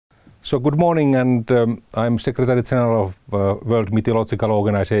So good morning, and I'm Secretary General of World Meteorological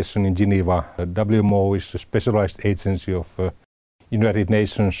Organization in Geneva. WMO is a specialized agency of United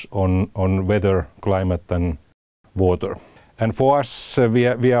Nations on weather, climate and water. And for us,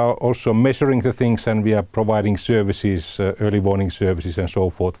 we are also measuring the things, and we are providing services, early warning services and so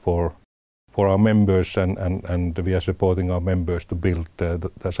forth for our members, and we are supporting our members to build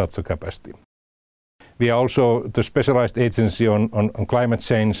such a capacity. We are also the specialized agency on climate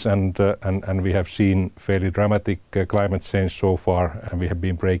change, and we have seen fairly dramatic climate change so far, and we have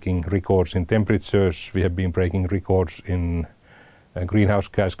been breaking records in temperatures, we have been breaking records in greenhouse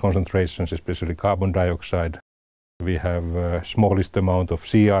gas concentrations, especially carbon dioxide. We have smallest amount of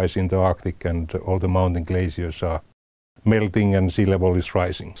sea ice in the Arctic, and all the mountain glaciers are melting and sea level is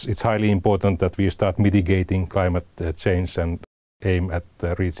rising. It's highly important that we start mitigating climate change and aim at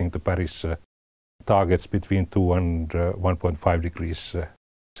reaching the Paris targets between 2 and 1.5 degrees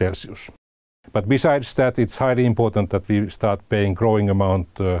Celsius. But besides that, it's highly important that we start paying growing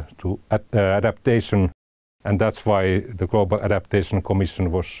amount to adaptation, and that's why the Global Adaptation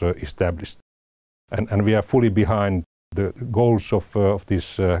Commission was established. And we are fully behind the goals of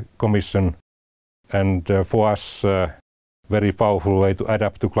this commission, and for us very powerful way to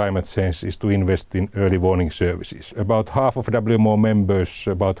adapt to climate change is to invest in early warning services. About half of WMO members,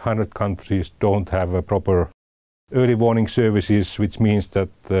 about 100 countries, don't have a proper early warning services, which means that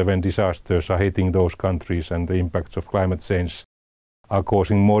when disasters are hitting those countries and the impacts of climate change are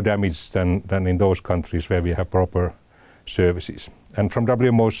causing more damage than in those countries where we have proper services. And from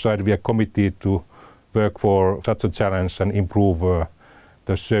WMO's side, we are committed to work for such a challenge and improve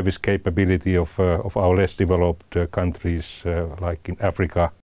the service capability of our less developed countries like in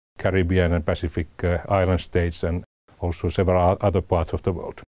Africa, Caribbean and Pacific island states, and also several other parts of the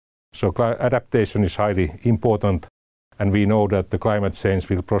world. So adaptation is highly important, and we know that the climate change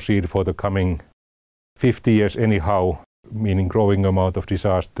will proceed for the coming 50 years anyhow, meaning growing amount of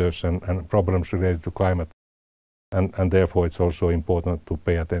disasters and problems related to climate. And therefore it's also important to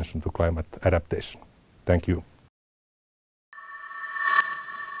pay attention to climate adaptation. Thank you.